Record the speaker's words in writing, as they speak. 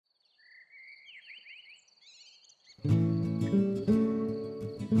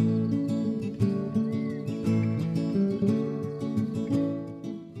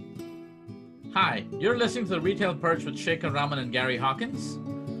You're listening to the Retail Perch with Shekhar Raman and Gary Hawkins.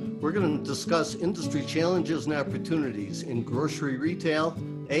 We're going to discuss industry challenges and opportunities in grocery retail,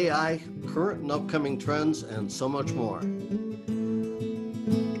 AI, current and upcoming trends, and so much more.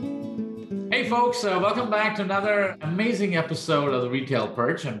 Hey folks, welcome back to another amazing episode of the Retail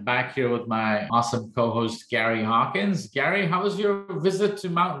Perch. I'm back here with my awesome co-host, Gary Hawkins. Gary, how was your visit to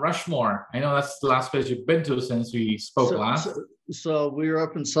Mount Rushmore? I know that's the last place you've been to since we spoke last. So we were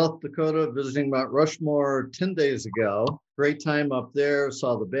up in South Dakota visiting Mount Rushmore 10 days ago. Great time up there.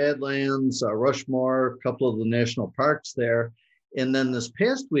 Saw the Badlands, Rushmore, a couple of the national parks there. And then this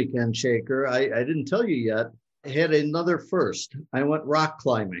past weekend, Shaker, I didn't tell you yet, I had another first. I went rock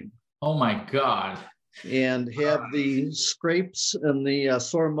climbing. Oh my God. And have the scrapes and the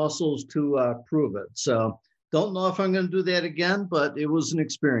sore muscles to prove it. So don't know if I'm going to do that again, but it was an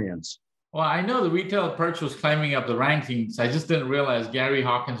experience. Well, I know the Retail Perch was climbing up the rankings. I just didn't realize Gary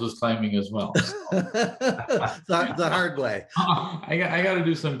Hawkins was climbing as well. The hard way. I got to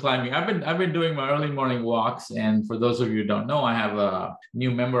do some climbing. I've been doing my early morning walks, and for those of you who don't know, I have a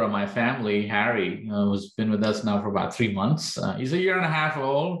new member of my family, Harry, who's been with us now for about 3 months. He's a year and a half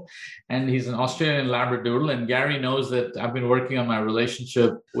old, and he's an Australian Labradoodle. And Gary knows that I've been working on my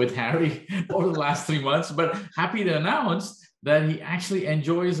relationship with Harry over the last 3 months. But happy to announce that he actually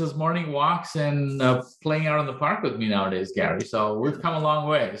enjoys his morning walks and playing out in the park with me nowadays, Gary. So we've come a long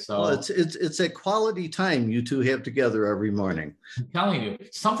way. So well, it's a quality time you two have together every morning. I'm telling you,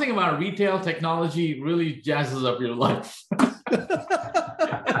 something about retail technology really jazzes up your life.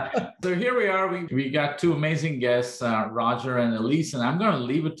 So here we are. We got two amazing guests, Roger and Elise, and I'm going to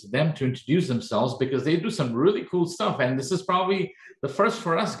leave it to them to introduce themselves because they do some really cool stuff. And this is probably the first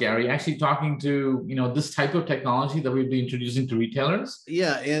for us, Gary, actually talking to, this type of technology that we'll be introducing to retailers.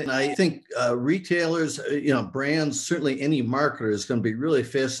 Yeah. And I think retailers, brands, certainly any marketer is going to be really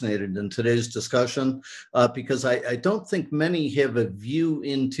fascinated in today's discussion because I don't think many have a view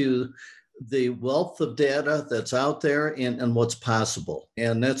into the wealth of data that's out there and what's possible.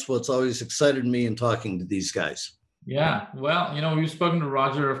 And that's what's always excited me in talking to these guys. Yeah. Well, we've spoken to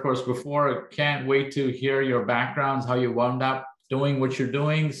Roger, of course, before. Can't wait to hear your backgrounds, how you wound up doing what you're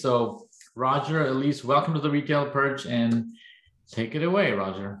doing. So Roger, Elise, welcome to the Retail Perch and take it away,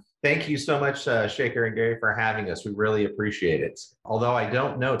 Roger. Thank you so much, Shekhar and Gary, for having us. We really appreciate it. Although I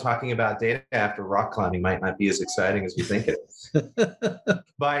don't know, talking about data after rock climbing might not be as exciting as we think it is.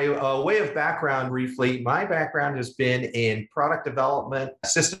 By way of background, briefly, my background has been in product development,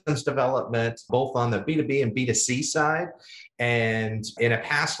 systems development, both on the B2B and B2C side. And in a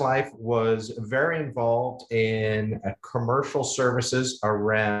past life was very involved in commercial services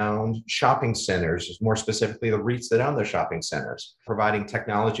around shopping centers, more specifically the REITs that own the shopping centers, providing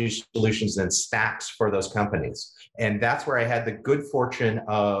technology solutions and stacks for those companies. And that's where I had the good fortune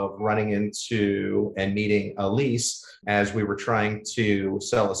of running into and meeting Elise as we were trying to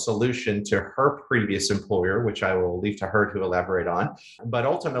sell a solution to her previous employer, which I will leave to her to elaborate on, but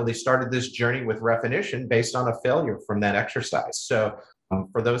ultimately started this journey with Refinition based on a failure from that exercise. So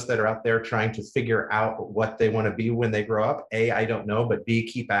for those that are out there trying to figure out what they want to be when they grow up, A, I don't know, but B,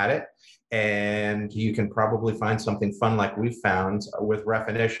 keep at it. And you can probably find something fun like we found with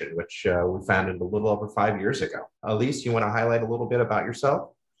Refinition, which we founded a little over 5 years ago. Elise, you want to highlight a little bit about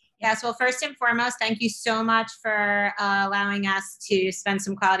yourself? Yes. Well, first and foremost, thank you so much for allowing us to spend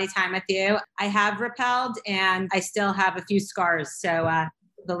some quality time with you. I have repelled and I still have a few scars. So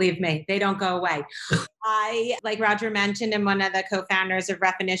believe me, they don't go away. I, like Roger mentioned, am one of the co-founders of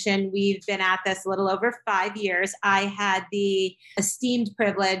Refinition. We've been at this a little over 5 years. I had the esteemed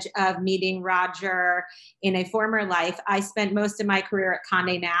privilege of meeting Roger in a former life. I spent most of my career at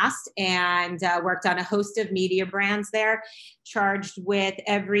Condé Nast and worked on a host of media brands there, charged with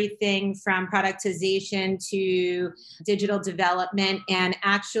everything from productization to digital development and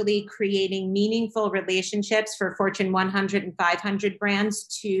actually creating meaningful relationships for Fortune 100 and 500 brands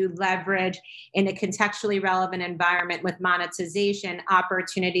to leverage in a contextually relevant environment with monetization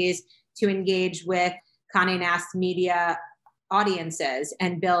opportunities to engage with Condé Nast media audiences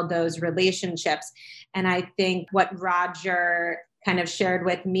and build those relationships. And I think what Roger kind of shared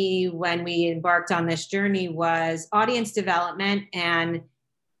with me when we embarked on this journey was audience development and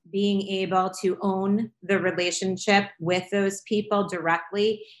being able to own the relationship with those people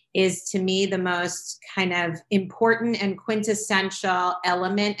directly is, to me, the most kind of important and quintessential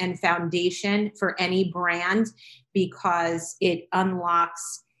element and foundation for any brand, because it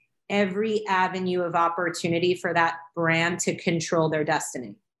unlocks every avenue of opportunity for that brand to control their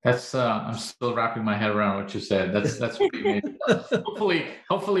destiny. That's I'm still wrapping my head around what you said. That's pretty amazing.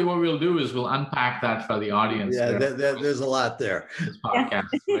 Hopefully what we'll do is we'll unpack that for the audience. Yeah, there's a lot there. This podcast,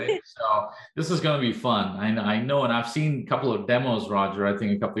 right? So this is going to be fun. I know, and I've seen a couple of demos, Roger. I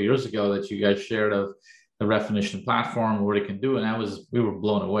think a couple of years ago that you guys shared of the Refinition platform, what it can do, and we were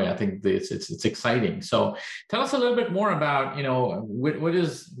blown away. I think it's exciting. So tell us a little bit more about what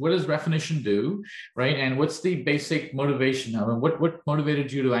does Refinition do, right? And what's the basic motivation? I mean, what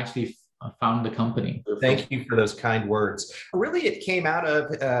motivated you to actually found the company? Thank you for those kind words. Really, it came out of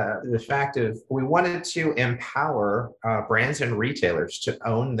the fact of we wanted to empower brands and retailers to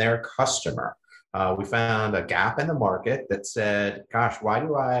own their customer. We found a gap in the market that said, gosh, why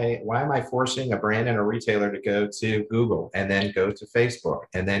am I forcing a brand and a retailer to go to Google and then go to Facebook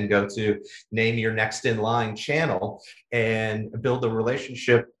and then go to name your next in line channel and build a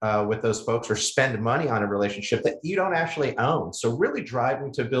relationship with those folks or spend money on a relationship that you don't actually own? So really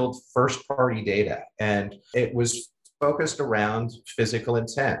driving to build first party data. And it was focused around physical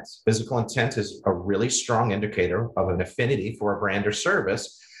intent. Physical intent is a really strong indicator of an affinity for a brand or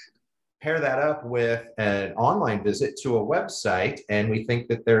service. Pair that up with an online visit to a website, and we think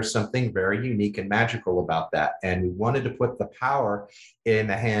that there's something very unique and magical about that. And we wanted to put the power in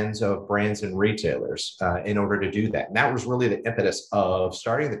the hands of brands and retailers in order to do that. And that was really the impetus of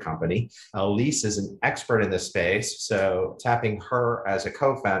starting the company. Elise is an expert in this space, so tapping her as a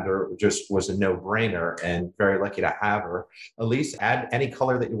co-founder just was a no-brainer, and very lucky to have her. Elise, add any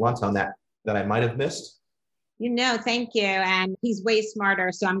color that you want on that I might have missed. Thank you. And he's way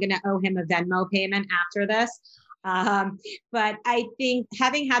smarter, so I'm going to owe him a Venmo payment after this. But I think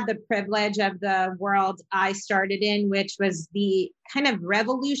having had the privilege of the world I started in, which was the kind of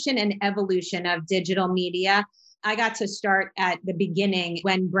revolution and evolution of digital media, I got to start at the beginning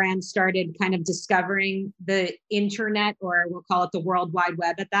when brands started kind of discovering the internet, or we'll call it the World Wide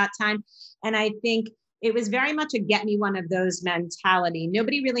Web at that time. And I think it was very much a get me one of those mentality.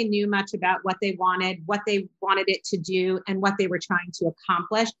 Nobody really knew much about what they wanted it to do, and what they were trying to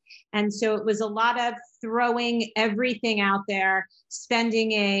accomplish. And so it was a lot of throwing everything out there,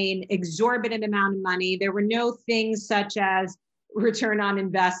 spending an exorbitant amount of money. There were no things such as return on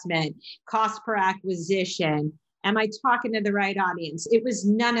investment, cost per acquisition. Am I talking to the right audience? It was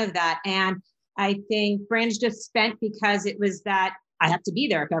none of that. And I think brands just spent because it was that I have to be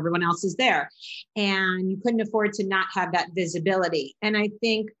there if everyone else is there. And you couldn't afford to not have that visibility. And I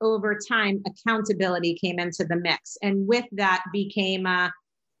think over time, accountability came into the mix. And with that became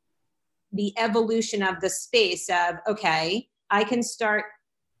the evolution of the space of, okay, I can start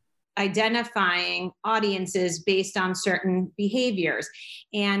identifying audiences based on certain behaviors.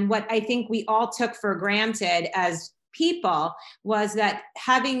 And what I think we all took for granted as people was that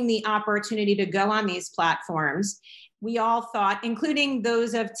having the opportunity to go on these platforms, we all thought, including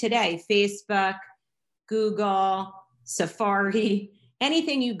those of today, Facebook, Google, Safari,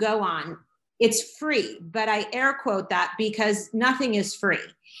 anything you go on, it's free. But I air quote that because nothing is free.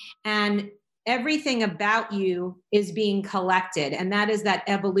 And everything about you is being collected. And that is that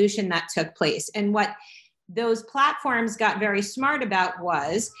evolution that took place. And what those platforms got very smart about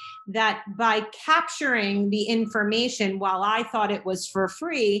was that by capturing the information while I thought it was for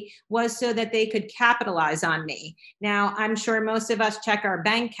free was so that they could capitalize on me. Now, I'm sure most of us check our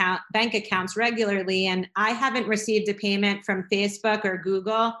bank accounts regularly, and I haven't received a payment from Facebook or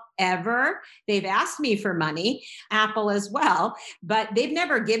Google ever. They've asked me for money, Apple as well, but they've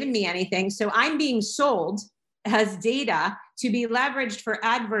never given me anything. So I'm being sold as data to be leveraged for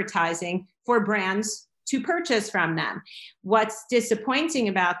advertising for brands to purchase from them. What's disappointing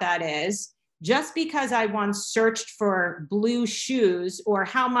about that is just because I once searched for blue shoes or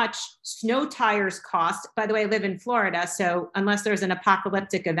how much snow tires cost, by the way, I live in Florida, so unless there's an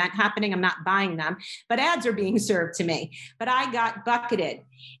apocalyptic event happening, I'm not buying them, but ads are being served to me. But I got bucketed,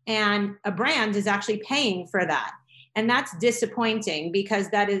 and a brand is actually paying for that. And that's disappointing because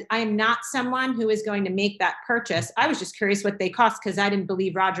I am not someone who is going to make that purchase. I was just curious what they cost because I didn't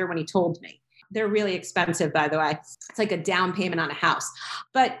believe Roger when he told me. They're really expensive, by the way. It's like a down payment on a house.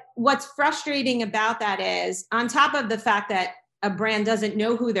 But what's frustrating about that is, on top of the fact that a brand doesn't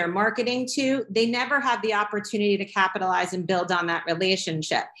know who they're marketing to, they never have the opportunity to capitalize and build on that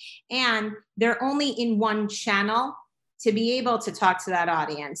relationship. And they're only in one channel to be able to talk to that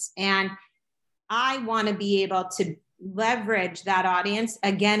audience. And I want to be able to leverage that audience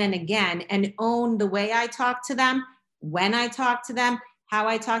again and again and own the way I talk to them, when I talk to them, how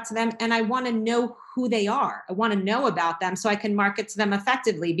I talk to them, and I want to know who they are. I want to know about them so I can market to them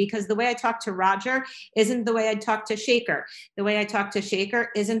effectively, because the way I talk to Roger isn't the way I talk to Shaker. The way I talk to Shaker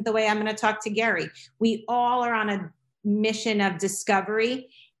isn't the way I'm going to talk to Gary. We all are on a mission of discovery,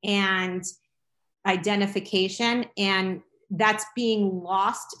 and identification, and that's being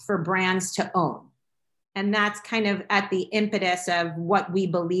lost for brands to own. And that's kind of at the impetus of what we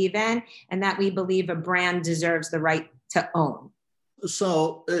believe in, and that we believe a brand deserves the right to own.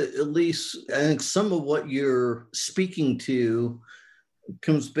 So at least I think some of what you're speaking to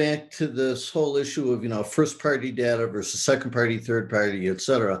comes back to this whole issue of, first party data versus second party, third party, et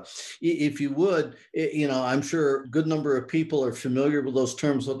cetera. If you would, I'm sure a good number of people are familiar with those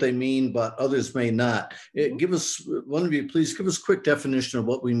terms, what they mean, but others may not. One of you, please give us a quick definition of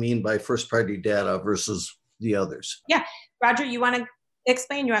what we mean by first party data versus the others. Yeah. Roger, you want to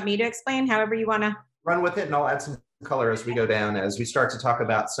explain? You want me to explain? However you want to. Run with it, and I'll add some color as we go down, as we start to talk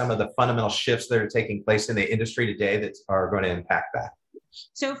about some of the fundamental shifts that are taking place in the industry today that are going to impact that.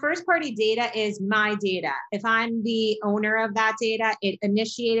 So first party data is my data. If I'm the owner of that data, it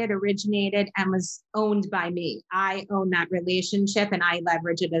initiated, originated, and was owned by me. I own that relationship and I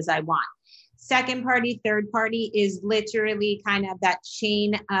leverage it as I want. Second party, third party is literally kind of that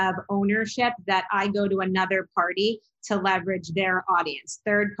chain of ownership that I go to another party to leverage their audience.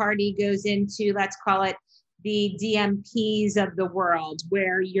 Third party goes into, let's call it the DMPs of the world,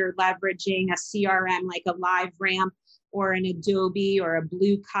 where you're leveraging a CRM like a LiveRamp or an Adobe or a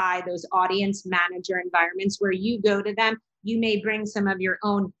Blue Kai, those audience manager environments where you go to them. You may bring some of your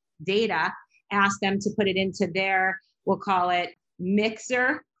own data, ask them to put it into their, we'll call it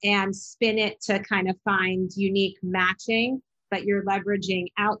mixer, and spin it to kind of find unique matching, but you're leveraging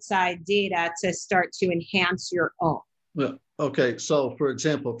outside data to start to enhance your own. Well, okay. So for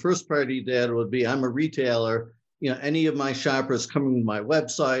example, first party data would be, I'm a retailer, any of my shoppers coming to my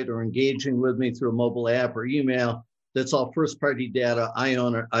website or engaging with me through a mobile app or email, that's all first party data. I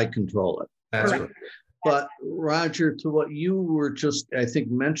own it, I control it. That's right. But Roger, to what you were just, I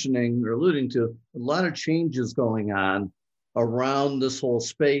think, mentioning or alluding to, a lot of changes going on around this whole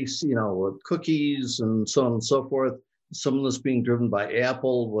space, with cookies and so on and so forth. Some of this being driven by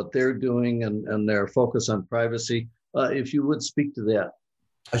Apple, what they're doing and their focus on privacy. If you would speak to that.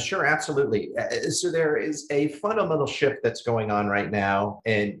 Sure, absolutely. So there is a fundamental shift that's going on right now,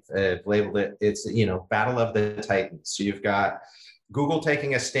 and I've labeled it, it's, battle of the titans. So you've got Google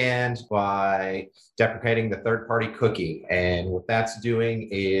taking a stand by deprecating the third-party cookie. And what that's doing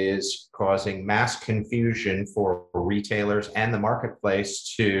is causing mass confusion for retailers and the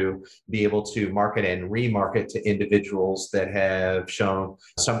marketplace to be able to market and remarket to individuals that have shown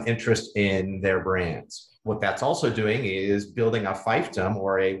some interest in their brands. What that's also doing is building a fiefdom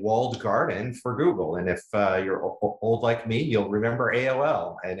or a walled garden for Google. And if you're old like me, you'll remember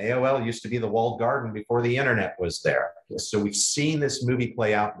AOL. And AOL used to be the walled garden before the internet was there. So we've seen this movie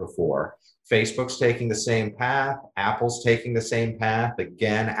play out before. Facebook's taking the same path. Apple's taking the same path.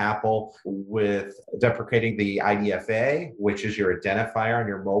 Again, Apple with deprecating the IDFA, which is your identifier on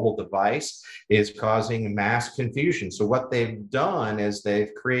your mobile device, is causing mass confusion. So what they've done is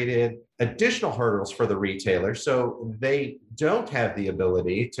they've created additional hurdles for the retailer. So they don't have the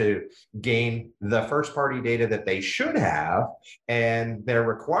ability to gain the first party data that they should have. And they're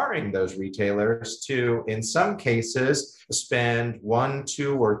requiring those retailers to, in some cases, spend 1,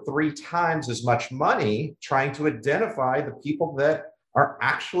 2, or 3 times as much money trying to identify the people that are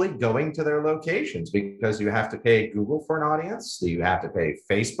actually going to their locations, because you have to pay Google for an audience, you have to pay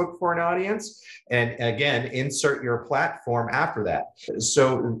Facebook for an audience, and again, insert your platform after that.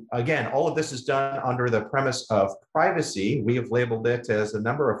 So again, all of this is done under the premise of privacy. We have labeled it, as a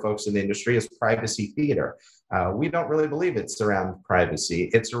number of folks in the industry, as privacy theater. We don't really believe it's around privacy.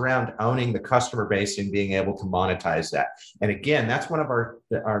 It's around owning the customer base and being able to monetize that. And again, that's one of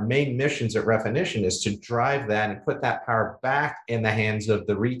our main missions at Refinition, is to drive that and put that power back in the hands of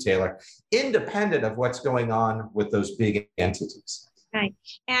the retailer, independent of what's going on with those big entities. Okay.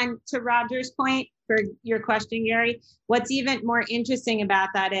 And to Roger's point for your question, Gary, what's even more interesting about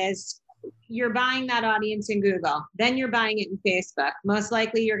that is you're buying that audience in Google, then you're buying it in Facebook. Most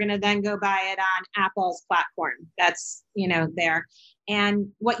likely you're going to then go buy it on Apple's platform. That's, there. And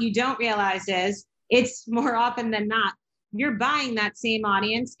what you don't realize is it's more often than not, you're buying that same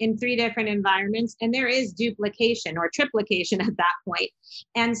audience in 3 different environments, and there is duplication or triplication at that point.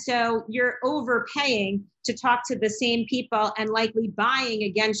 And so you're overpaying to talk to the same people and likely buying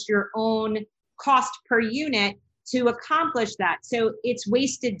against your own cost per unit to accomplish that. So it's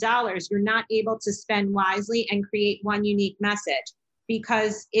wasted dollars. You're not able to spend wisely and create one unique message,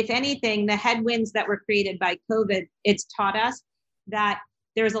 because if anything, the headwinds that were created by COVID, it's taught us that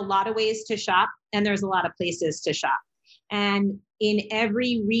there's a lot of ways to shop and there's a lot of places to shop. And in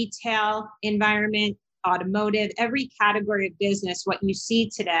every retail environment, automotive, every category of business, what you see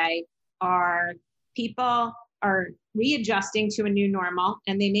today are people are readjusting to a new normal,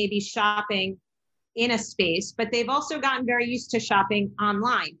 and they may be shopping in a space, but they've also gotten very used to shopping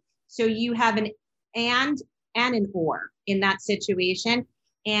online. So you have an and an or in that situation.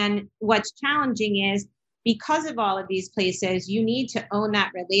 And what's challenging is, because of all of these places, you need to own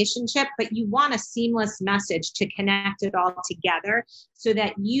that relationship, but you want a seamless message to connect it all together so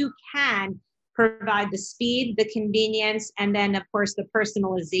that you can provide the speed, the convenience, and then, of course, the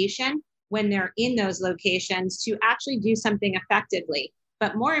personalization when they're in those locations to actually do something effectively.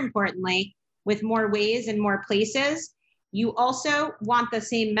 But more importantly, with more ways and more places, you also want the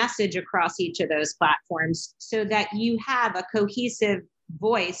same message across each of those platforms so that you have a cohesive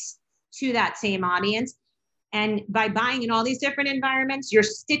voice to that same audience. And by buying in all these different environments, you're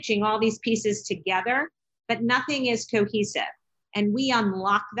stitching all these pieces together, but nothing is cohesive. And we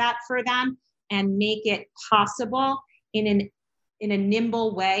unlock that for them and make it possible in a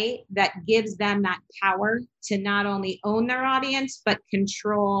nimble way that gives them that power to not only own their audience, but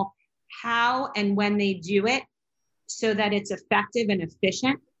control how and when they do it so that it's effective and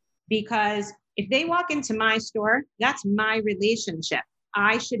efficient. Because if they walk into my store, that's my relationship.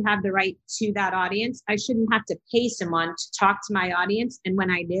 I should have the right to that audience. I shouldn't have to pay someone to talk to my audience. And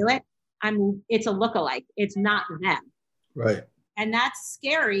when I do it, it's a lookalike. It's not them. Right. And that's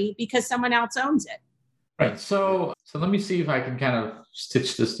scary because someone else owns it. Right. So let me see if I can kind of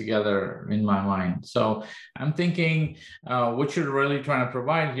stitch this together in my mind. So I'm thinking what you're really trying to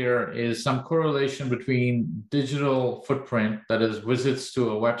provide here is some correlation between digital footprint, that is visits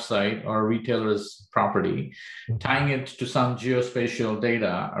to a website or a retailer's property, tying it to some geospatial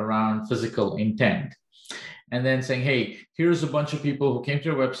data around physical intent. And then saying, hey, here's a bunch of people who came to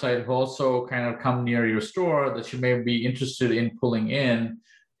your website who also kind of come near your store that you may be interested in pulling in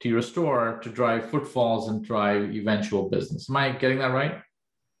to your store to drive footfalls and drive eventual business. Am I getting that right?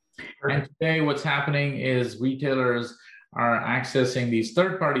 Perfect. And today what's happening is retailers are accessing these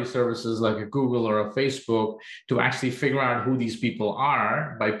third-party services like a Google or a Facebook to actually figure out who these people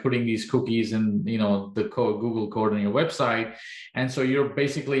are by putting these cookies and the Google code on your website. And so you're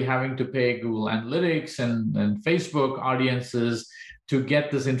basically having to pay Google Analytics and Facebook audiences to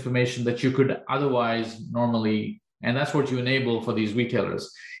get this information that you could otherwise normally, and that's what you enable for these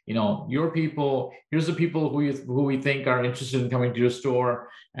retailers. Your people, here's the people who we think are interested in coming to your store,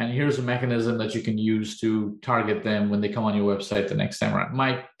 and here's a mechanism that you can use to target them when they come on your website the next time around. Am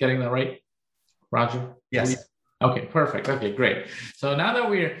I getting that right, Roger? Yes. Okay, perfect. Okay, great. So now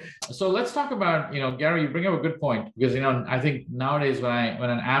that so let's talk about, Gary, you bring up a good point, because, I think nowadays when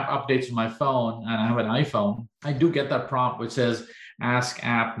an app updates on my phone, and I have an iPhone, I do get that prompt which says, ask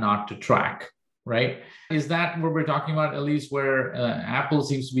app not to track. Right? Is that what we're talking about, at least, where Apple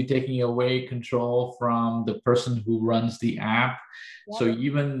seems to be taking away control from the person who runs the app? Yep. So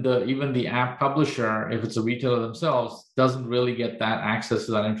even the app publisher, if it's a retailer themselves, doesn't really get that access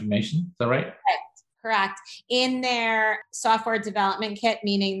to that information. Is that right? Correct. In their software development kit,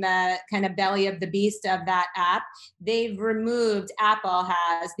 meaning the kind of belly of the beast of that app, Apple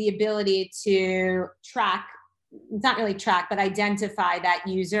has the ability to track, not really track, but identify that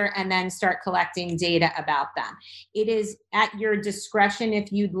user and then start collecting data about them. It is at your discretion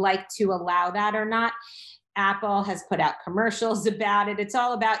if you'd like to allow that or not. Apple has put out commercials about it. It's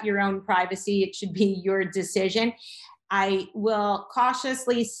all about your own privacy. It should be your decision. I will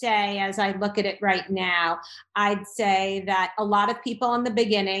cautiously say, as I look at it right now, I'd say that a lot of people in the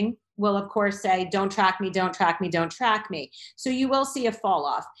beginning will, of course, say, don't track me, don't track me, don't track me. So you will see a fall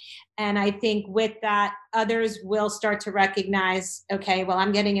off. And I think with that, others will start to recognize, okay, well,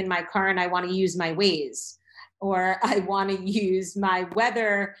 I'm getting in my car and I want to use my Waze, or I want to use my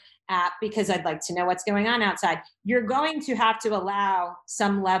weather app because I'd like to know what's going on outside. You're going to have to allow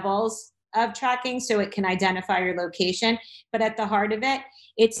some levels of tracking so it can identify your location. But at the heart of it,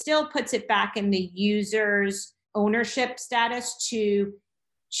 it still puts it back in the user's ownership status to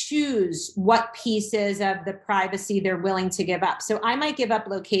choose what pieces of the privacy they're willing to give up. So I might give up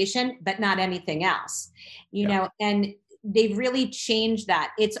location, but not anything else, you know, and they've really changed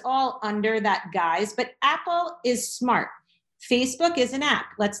that. It's all under that guise, but Apple is smart. Facebook is an app.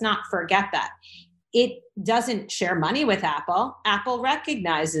 Let's not forget that. It doesn't share money with Apple. Apple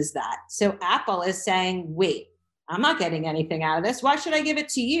recognizes that. So Apple is saying, wait, I'm not getting anything out of this. Why should I give it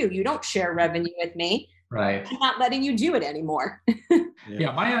to you? You don't share revenue with me. Right. I'm not letting you do it anymore.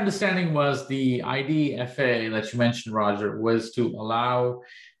 Yeah, my understanding was the IDFA that you mentioned, Roger, was to allow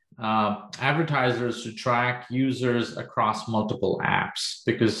advertisers to track users across multiple apps,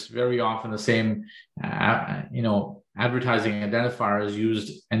 because very often the same, advertising identifier is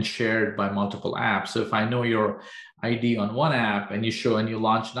used and shared by multiple apps. So if I know your ID on one app and you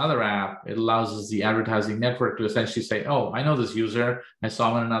launch another app, it allows us the advertising network to essentially say, oh, I know this user, I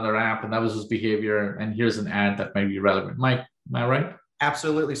saw him in another app and that was his behavior, and here's an ad that might be relevant. Mike, am I right?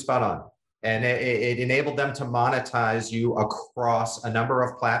 Absolutely spot on. And it enabled them to monetize you across a number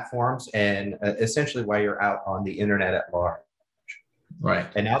of platforms and essentially while you're out on the internet at large. Right.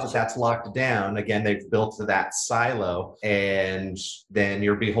 And now that that's locked down, again, they've built that silo, and then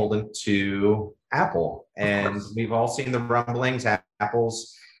you're beholden to Apple. And we've all seen the rumblings.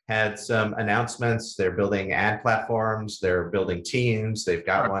 Apple's had some announcements. They're building ad platforms. They're building teams. They've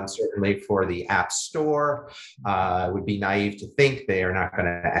got one certainly for the App Store. It would be naive to think they are not going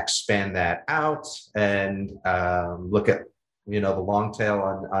to expand that out and look at the long tail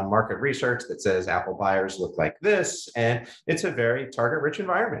on market research that says Apple buyers look like this, and it's a very target-rich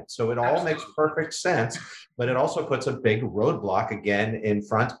environment. So it all makes perfect sense, but it also puts a big roadblock again in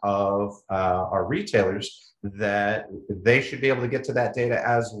front of our retailers that they should be able to get to that data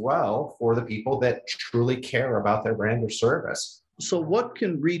as well for the people that truly care about their brand or service. So what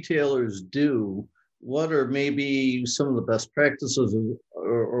can retailers do? What are maybe some of the best practices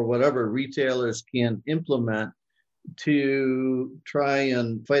or whatever retailers can implement to try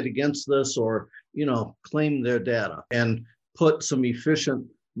and fight against this, or claim their data and put some efficient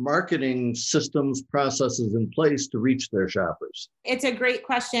marketing systems, processes in place to reach their shoppers? It's a great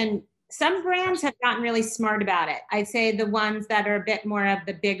question. Some brands have gotten really smart about it. I'd say the ones that are a bit more of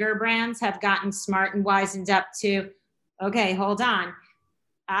the bigger brands have gotten smart and wisened up to, okay, hold on,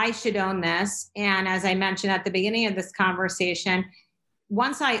 I should own this. And as I mentioned at the beginning of this conversation,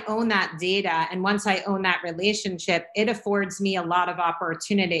 once I own that data and once I own that relationship, it affords me a lot of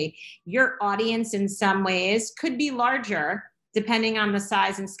opportunity. Your audience in some ways could be larger depending on the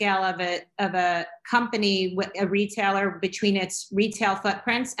size and scale of a company, a retailer, between its retail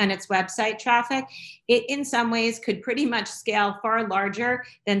footprints and its website traffic. It in some ways could pretty much scale far larger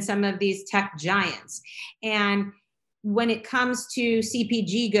than some of these tech giants. And when it comes to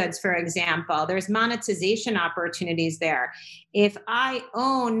CPG goods, for example, there's monetization opportunities there. If I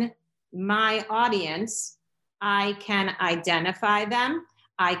own my audience, I can identify them,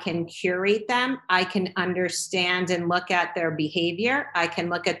 I can curate them, I can understand and look at their behavior, I can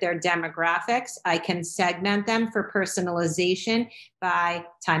look at their demographics, I can segment them for personalization by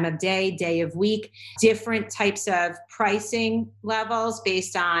time of day, day of week, different types of pricing levels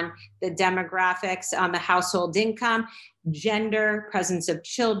based on the demographics on the household income, gender, presence of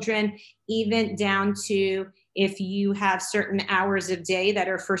children, even down to if you have certain hours of day that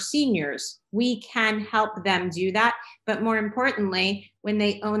are for seniors. We can help them do that. But more importantly, when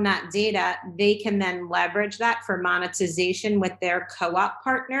they own that data, they can then leverage that for monetization with their co-op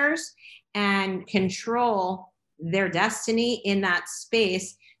partners and control their destiny in that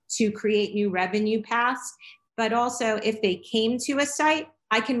space to create new revenue paths. But also, if they came to a site,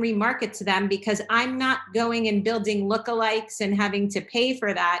 I can remarket to them because I'm not going and building lookalikes and having to pay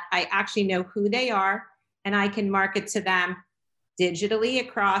for that. I actually know who they are, and I can market to them digitally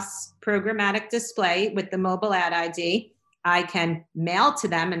across programmatic display with the mobile ad ID. I can mail to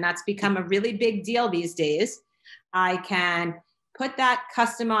them, and that's become a really big deal these days. I can put that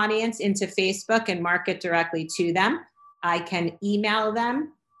custom audience into Facebook and market directly to them. I can email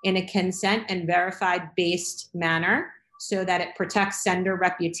them in a consent and verified based manner so that it protects sender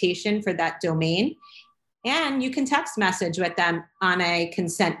reputation for that domain. And you can text message with them on a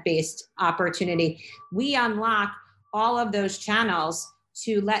consent-based opportunity. We unlock all of those channels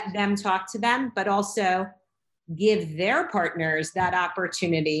to let them talk to them, but also give their partners that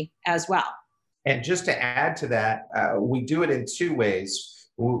opportunity as well. And just to add to that, we do it in two ways.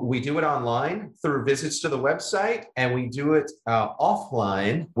 We do it online through visits to the website, and we do it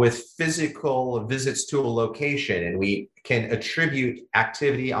offline with physical visits to a location, and we can attribute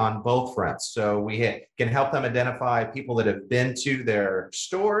activity on both fronts. So we can help them identify people that have been to their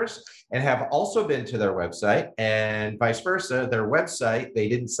stores and have also been to their website, and vice versa. Their website, they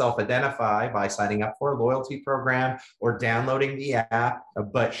didn't self-identify by signing up for a loyalty program or downloading the app,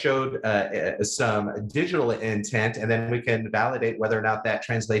 but showed some digital intent, and then we can validate whether or not that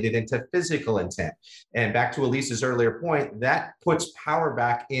translated into physical intent. And back to Elise's earlier point, that puts power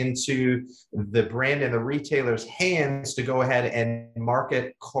back into the brand and the retailer's hands to go ahead and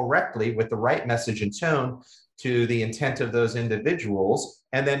market correctly with the right message and tone to the intent of those individuals,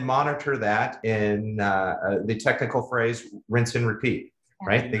 and then monitor that in the technical phrase, rinse and repeat,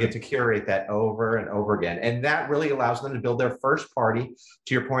 right? They get to curate that over and over again. And that really allows them to build their first party,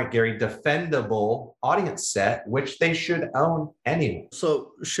 to your point, Gary, defendable audience set, which they should own anyway.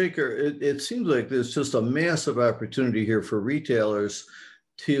 So Shaker, it seems like there's just a massive opportunity here for retailers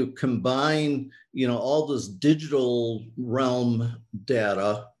to combine all this digital realm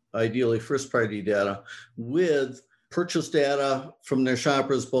data, ideally first-party data, with purchase data from their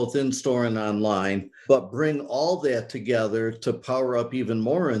shoppers, both in-store and online, but bring all that together to power up even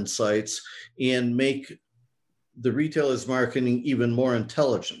more insights and make the retailer's marketing even more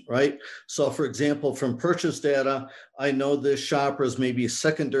intelligent, right? So for example, from purchase data, I know this shopper is maybe a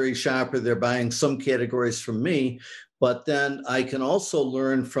secondary shopper. They're buying some categories from me, but then I can also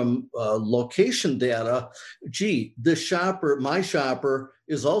learn from location data, gee, this shopper, my shopper,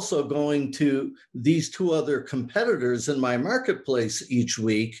 is also going to these two other competitors in my marketplace each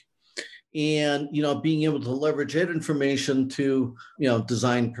week. And, being able to leverage that information to,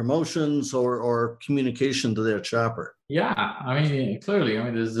 design promotions or communication to their shopper. Yeah, I mean, clearly,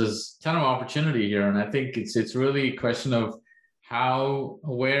 there's this ton of opportunity here. And I think it's really a question of how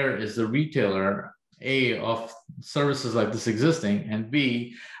aware is the retailer, A, of services like this existing, and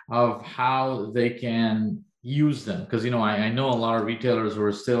B, of how they can use them. Because, I know a lot of retailers who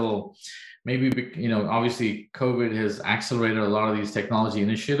are still maybe, obviously COVID has accelerated a lot of these technology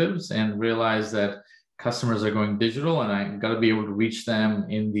initiatives and realized that customers are going digital, and I got to be able to reach them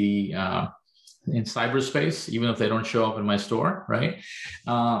in the in cyberspace, even if they don't show up in my store, right?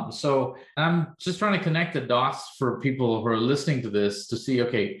 So I'm just trying to connect the dots for people who are listening to this to see,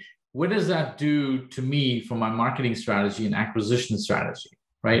 okay, what does that do to me for my marketing strategy and acquisition strategy?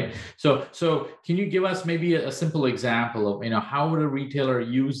 Right. So can you give us maybe a simple example of, how would a retailer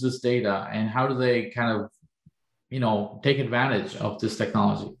use this data and how do they kind of, take advantage of this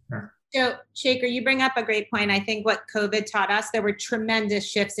technology? So Shaker, you bring up a great point. I think what COVID taught us, there were tremendous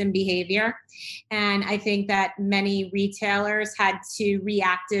shifts in behavior. And I think that many retailers had to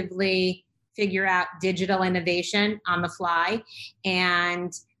reactively figure out digital innovation on the fly.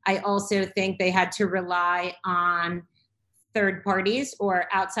 And I also think they had to rely on third parties or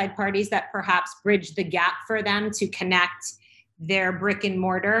outside parties that perhaps bridge the gap for them to connect their brick and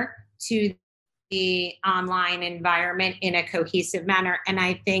mortar to the online environment in a cohesive manner. And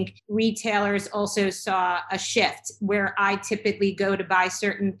I think retailers also saw a shift where I typically go to buy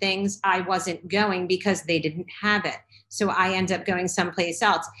certain things. I wasn't going because they didn't have it. So I end up going someplace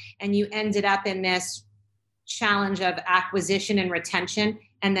else. And you ended up in this challenge of acquisition and retention,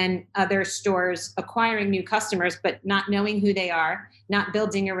 and then other stores acquiring new customers, but not knowing who they are, not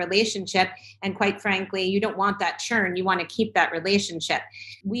building a relationship. And quite frankly, you don't want that churn. You want to keep that relationship.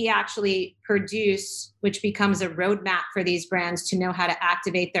 We actually produce, which becomes a roadmap for these brands to know how to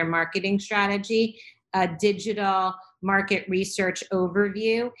activate their marketing strategy, a digital market research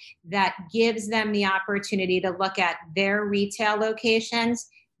overview that gives them the opportunity to look at their retail locations,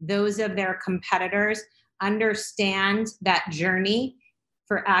 those of their competitors, understand that journey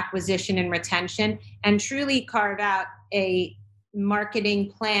for acquisition and retention, and truly carve out a marketing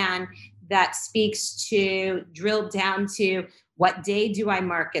plan that speaks to, drill down to, what day do I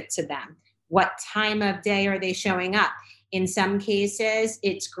market to them? What time of day are they showing up? In some cases,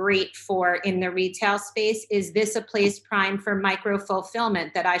 it's great for, in the retail space, is this a place prime for micro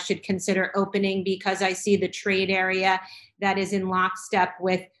fulfillment that I should consider opening because I see the trade area that is in lockstep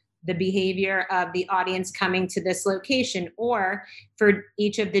with the behavior of the audience coming to this location? Or for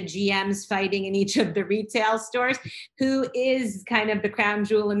each of the GMs fighting in each of the retail stores, who is kind of the crown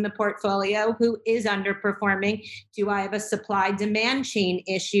jewel in the portfolio, who is underperforming? Do I have a supply demand chain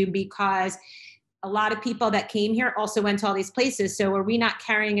issue because a lot of people that came here also went to all these places? So are we not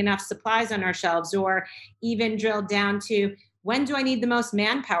carrying enough supplies on our shelves? Or even drilled down to, when do I need the most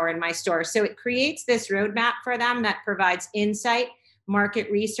manpower in my store? So it creates this roadmap for them that provides insight,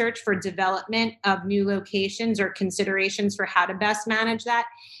 market research for development of new locations or considerations for how to best manage that.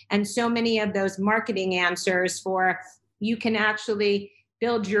 And so many of those marketing answers for, you can actually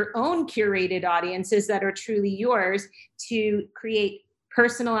build your own curated audiences that are truly yours to create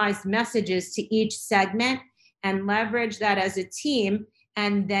personalized messages to each segment and leverage that as a team,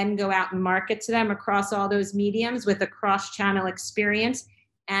 and then go out and market to them across all those mediums with a cross-channel experience,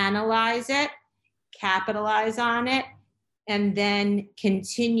 analyze it, capitalize on it, and then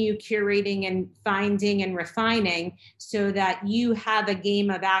continue curating and finding and refining so that you have a game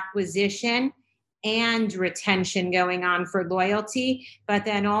of acquisition and retention going on for loyalty. But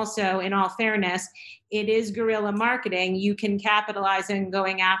then also, in all fairness, it is guerrilla marketing. You can capitalize on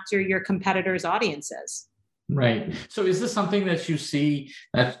going after your competitors' audiences. Right. So is this something that you see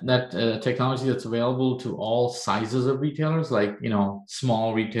that technology that's available to all sizes of retailers, like,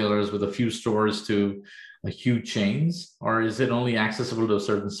 small retailers with a few stores to huge chains, or is it only accessible to a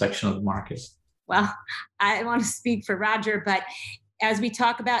certain section of the market? Well, I want to speak for Roger, but as we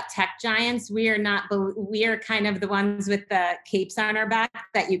talk about tech giants, we are kind of the ones with the capes on our back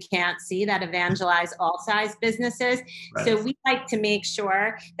that you can't see that evangelize all size businesses. Right. So we like to make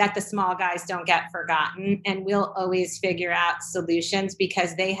sure that the small guys don't get forgotten, and we'll always figure out solutions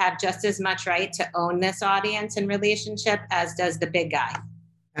because they have just as much right to own this audience and relationship as does the big guy.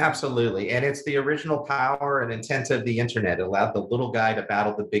 Absolutely. And it's the original power and intent of the internet. It allowed the little guy to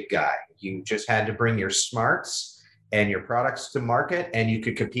battle the big guy. You just had to bring your smarts and your products to market, and you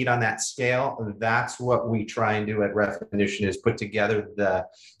could compete on that scale. That's what we try and do at Refinition, is put together the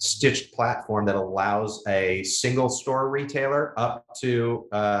stitched platform that allows a single store retailer up to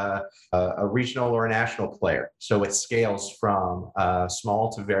a regional or a national player. So it scales from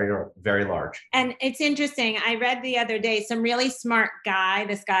small to very, very large. And it's interesting. I read the other day, some really smart guy,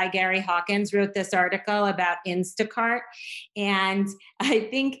 this guy, Gary Hawkins, wrote this article about Instacart. And I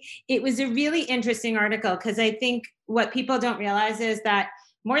think it was a really interesting article because I think what people don't realize is that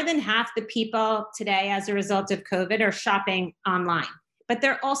more than half the people today, as a result of COVID, are shopping online. But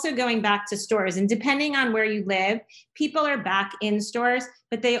they're also going back to stores. And depending on where you live, people are back in stores,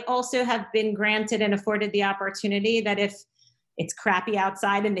 but they also have been granted and afforded the opportunity that if it's crappy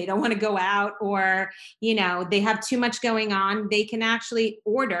outside and they don't want to go out, or, you know, they have too much going on, they can actually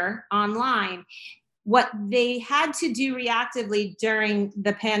order online. What they had to do reactively during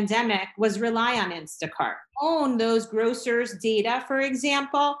the pandemic was rely on Instacart. Own those grocers' data, for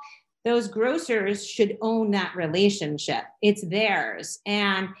example. Those grocers should own that relationship. It's theirs.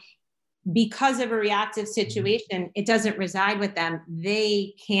 And because of a reactive situation, it doesn't reside with them.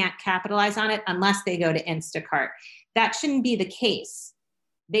 They can't capitalize on it unless they go to Instacart. That shouldn't be the case.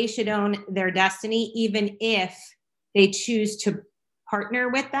 They should own their destiny, even if they choose to partner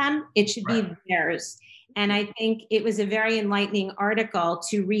with them. It should be theirs. And I think it was a very enlightening article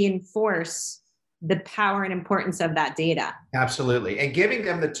to reinforce the power and importance of that data. Absolutely. And giving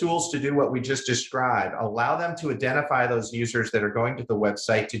them the tools to do what we just described, allow them to identify those users that are going to the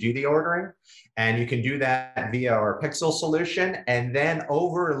website to do the ordering. And you can do that via our Pixel solution, and then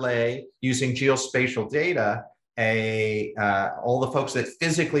overlay using geospatial data all the folks that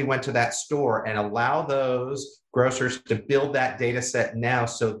physically went to that store, and allow those grocers to build that data set now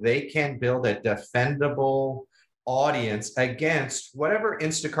so they can build a defendable audience against whatever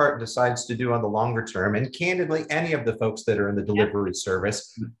Instacart decides to do on the longer term. And candidly, any of the folks that are in the delivery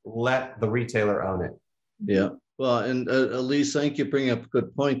service, let the retailer own it. Yeah. Well, and Elise, I think you bring up a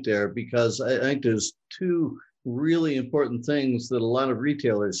good point there, because I think there's two really important things that a lot of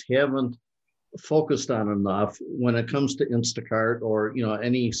retailers haven't focused on enough when it comes to Instacart or, you know,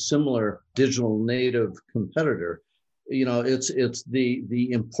 any similar digital native competitor. You know, it's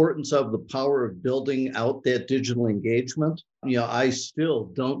the importance of the power of building out that digital engagement. You know, I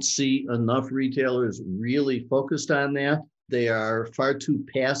still don't see enough retailers really focused on that. They are far too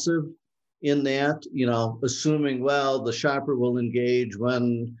passive in that, you know, assuming, well, the shopper will engage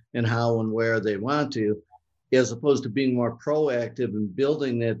when and how and where they want to, as opposed to being more proactive in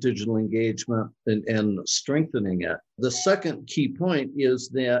building that digital engagement and strengthening it. The second key point is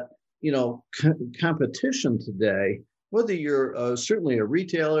that, you know, competition today, whether you're certainly a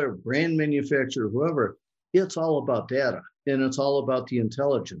retailer, brand manufacturer, whoever, it's all about data and it's all about the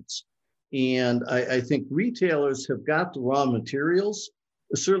intelligence. And I think retailers have got the raw materials.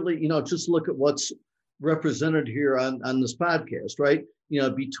 Certainly, you know, just look at what's represented here on this podcast, right? You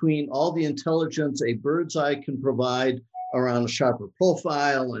know, between all the intelligence a bird's eye can provide around a shopper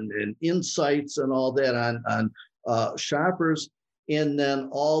profile and insights and all that on shoppers, and then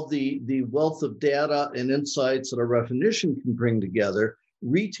all the wealth of data and insights that a Refinition can bring together,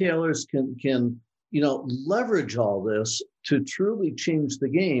 retailers can you know, leverage all this to truly change the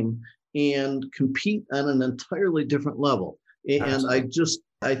game and compete on an entirely different level. And absolutely.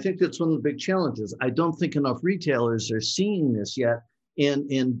 I think that's one of the big challenges. I don't think enough retailers are seeing this yet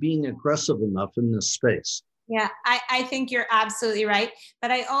and being aggressive enough in this space. Yeah, I think you're absolutely right.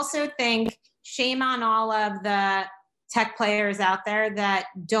 But I also think shame on all of the tech players out there that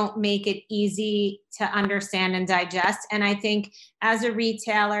don't make it easy to understand and digest. And I think as a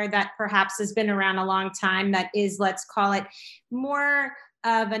retailer that perhaps has been around a long time, that is, let's call it, more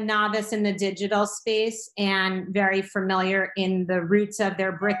of a novice in the digital space and very familiar in the roots of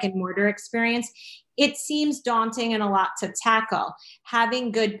their brick and mortar experience, it seems daunting and a lot to tackle.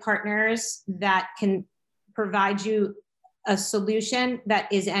 Having good partners that can provide you a solution that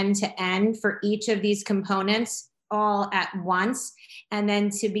is end to end for each of these components all at once, and then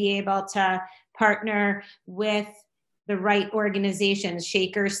to be able to partner with the right organizations,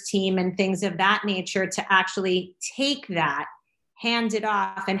 Shaker's team and things of that nature, to actually take that, hand it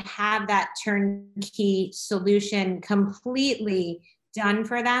off, and have that turnkey solution completely done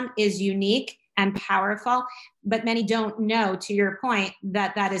for them is unique and powerful, but many don't know, to your point,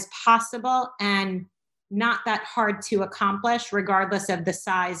 that that is possible and not that hard to accomplish regardless of the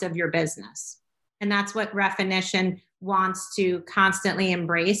size of your business. And that's what Refinition wants to constantly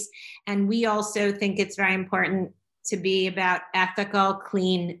embrace. And we also think it's very important to be about ethical,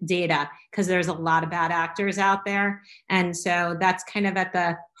 clean data, because there's a lot of bad actors out there. And so that's kind of at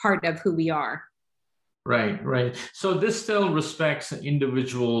the heart of who we are. Right, right. So this still respects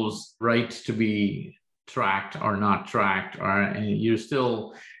individuals' right to be tracked or not tracked, or you're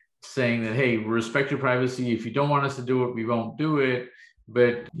still saying that, hey, we respect your privacy. If you don't want us to do it, we won't do it.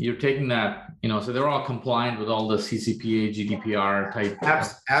 But you're taking that, so they're all compliant with all the CCPA, GDPR type.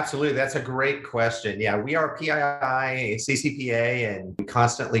 Absolutely. That's a great question. Yeah, we are PII, CCPA, and we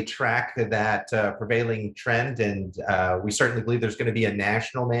constantly track that prevailing trend. And we certainly believe there's going to be a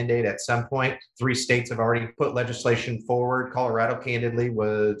national mandate at some point. 3 states have already put legislation forward. Colorado, candidly,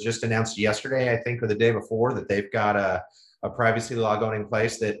 was just announced yesterday, I think, or the day before, that they've got a privacy law going in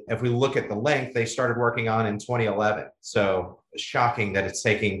place that, if we look at the length, they started working on in 2011. So shocking that it's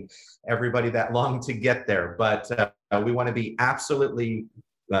taking everybody that long to get there. But we want to be absolutely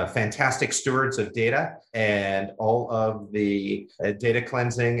fantastic stewards of data, and all of the data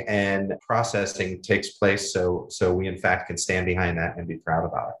cleansing and processing takes place. So we, in fact, can stand behind that and be proud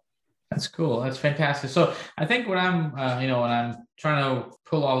about it. That's cool. That's fantastic. So I think when I'm, when I'm trying to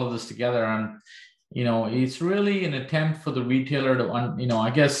pull all of this together, it's really an attempt for the retailer to, I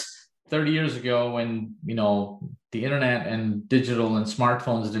guess 30 years ago, when, the internet and digital and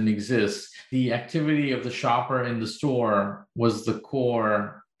smartphones didn't exist, the activity of the shopper in the store was the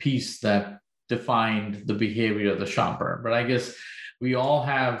core piece that defined the behavior of the shopper. But I guess we all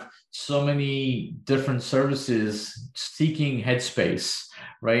have so many different services seeking headspace,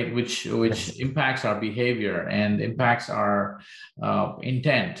 right? Which impacts our behavior and impacts our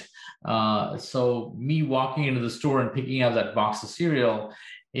intent. So me walking into the store and picking up that box of cereal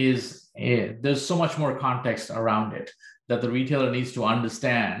there's so much more context around it that the retailer needs to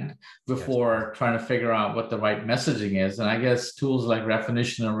understand before trying to figure out what the right messaging is. And I guess tools like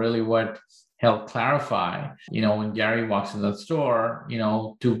Refinition are really what help clarify, when Gary walks into the store,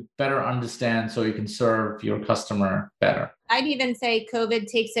 to better understand so you can serve your customer better. I'd even say COVID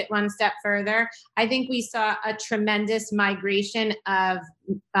takes it one step further. I think we saw a tremendous migration of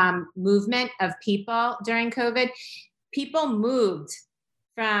movement of people during COVID. People moved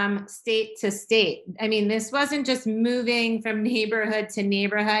from state to state. I mean, this wasn't just moving from neighborhood to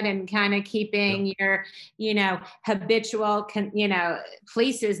neighborhood and kind of keeping your, habitual,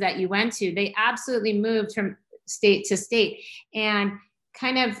 places that you went to. They absolutely moved from state to state, and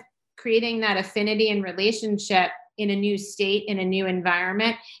kind of creating that affinity and relationship in a new state, in a new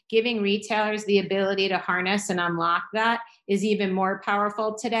environment, giving retailers the ability to harness and unlock that is even more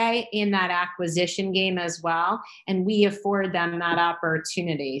powerful today in that acquisition game as well. And we afford them that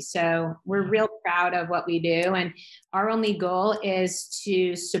opportunity. So we're real proud of what we do. And our only goal is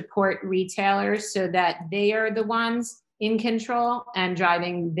to support retailers so that they are the ones in control and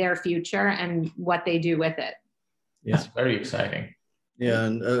driving their future and what they do with it. Yeah, it's very exciting. Yeah,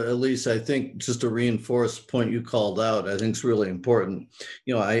 and Elise, I think just to reinforce the point you called out, I think it's really important.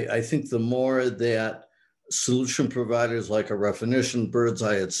 I think the more that solution providers like a Refinition,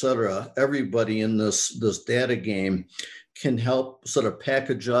 Birdseye, et cetera, everybody in this data game can help sort of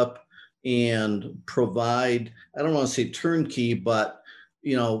package up and provide, I don't want to say turnkey, but,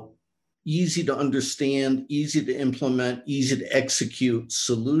 easy to understand, easy to implement, easy to execute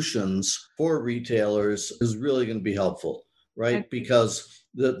solutions for retailers is really going to be helpful. Right? Because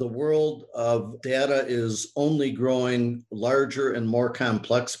the world of data is only growing larger and more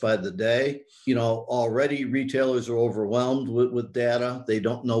complex by the day. Already retailers are overwhelmed with data. They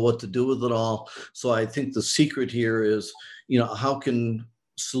don't know what to do with it all. So I think the secret here is, how can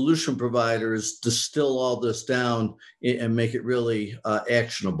solution providers distill all this down and make it really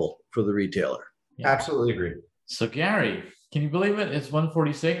actionable for the retailer? Yeah. Absolutely agree. So Gary, can you believe it? It's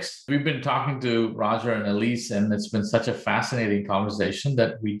 1:46. We've been talking to Roger and Elise, and it's been such a fascinating conversation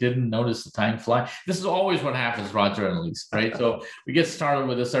that we didn't notice the time fly. This is always what happens, Roger and Elise, right? So we get started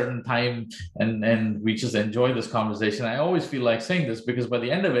with a certain time and we just enjoy this conversation. I always feel like saying this because by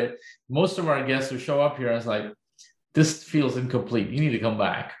the end of it, most of our guests who show up here is like, this feels incomplete. You need to come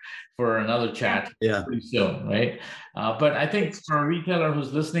back for another chat pretty soon, right? But I think for a retailer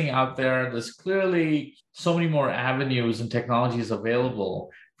who's listening out there, there's clearly so many more avenues and technologies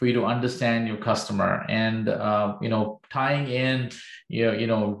available for you to understand your customer, and tying in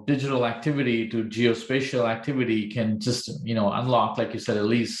digital activity to geospatial activity can just unlock, like you said,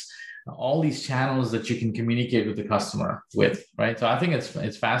 Elise, all these channels that you can communicate with the customer with, right? So I think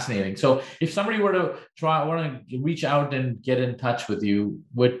it's fascinating. So if somebody were to want to reach out and get in touch with you,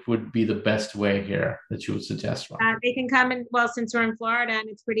 what would be the best way here that you would suggest? They can come in, well, since we're in Florida and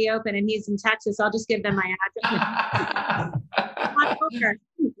it's pretty open and he's in Texas, I'll just give them my address.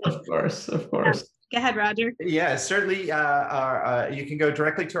 Of course. Go ahead, Roger. Yeah, certainly. You can go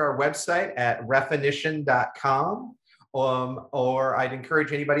directly to our website at refinition.com. Or I'd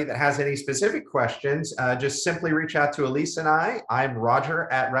encourage anybody that has any specific questions, just simply reach out to Elise and I. I'm Roger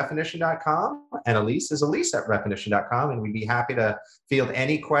at refinition.com, and Elise is Elise at refinition.com, and we'd be happy to field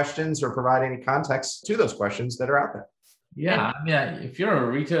any questions or provide any context to those questions that are out there. Yeah, if you're a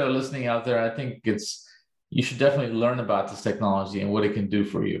retailer listening out there, I think you should definitely learn about this technology and what it can do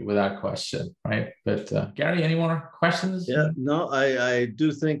for you without question, right? But Gary, any more questions? Yeah, no, I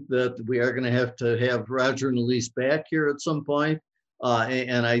do think that we are going to have Roger and Elise back here at some point.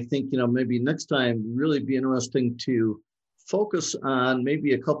 And I think, maybe next time really be interesting to focus on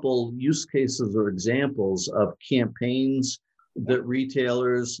maybe a couple use cases or examples of campaigns that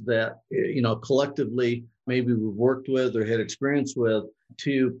retailers that, collectively maybe we've worked with or had experience with,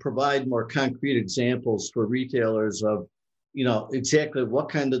 to provide more concrete examples for retailers of, exactly what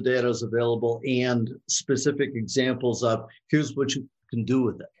kind of data is available and specific examples of here's what you can do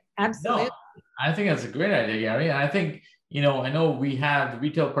with it. Absolutely. No, I think that's a great idea, Gary. And I think, I know we have the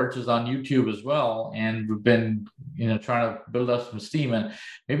retail purchase on YouTube as well, and we've been, trying to build up some steam. And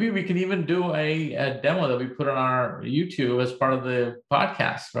maybe we can even do a demo that we put on our YouTube as part of the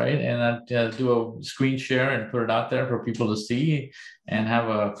podcast, right? And do a screen share and put it out there for people to see and have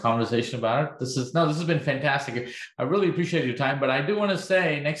a conversation about it. This has been fantastic. I really appreciate your time, but I do want to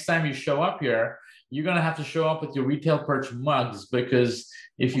say next time you show up here, you're going to have to show up with your Retail Perch mugs, because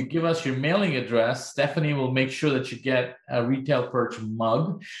if you give us your mailing address, Stephanie will make sure that you get a Retail Perch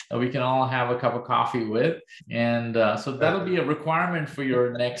mug that we can all have a cup of coffee with. And so that'll be a requirement for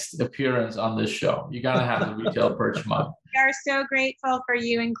your next appearance on this show. You got to have the Retail Perch mug. We are so grateful for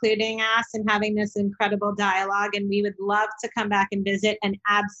you including us and having this incredible dialogue. And we would love to come back and visit and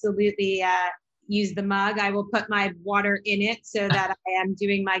absolutely use the mug. I will put my water in it so that I am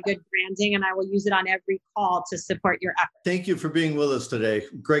doing my good branding, and I will use it on every call to support your effort. Thank you for being with us today.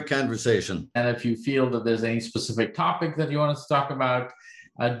 Great conversation. And if you feel that there's any specific topic that you want us to talk about,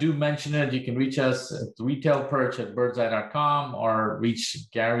 do mention it. You can reach us at retailperch@birdseye.com or reach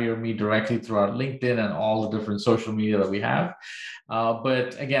Gary or me directly through our LinkedIn and all the different social media that we have.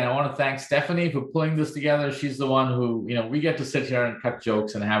 But again, I want to thank Stephanie for pulling this together. She's the one who, we get to sit here and cut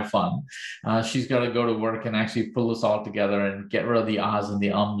jokes and have fun. She's got to go to work and actually pull this all together and get rid of the ahs and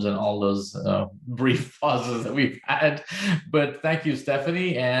the ums and all those brief pauses that we've had. But thank you,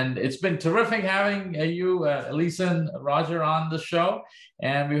 Stephanie. And it's been terrific having you, Elisa and Roger, on the show.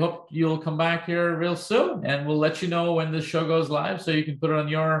 And we hope you'll come back here real soon. And we'll let you know when this show goes live so you can put it on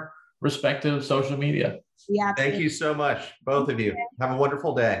your respective social media. Yeah. Thank you so much, both of you. Have a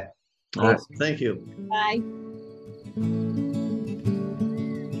wonderful day. Thank you. Bye.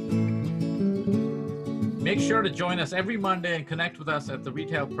 Make sure to join us every Monday and connect with us at the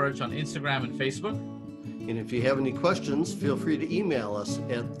Retail Perch on Instagram and Facebook. And if you have any questions, feel free to email us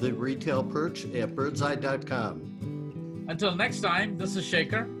at theretailperch@birdseye.com. Until next time, this is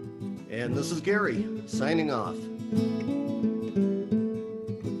Shaker. And this is Gary, signing off.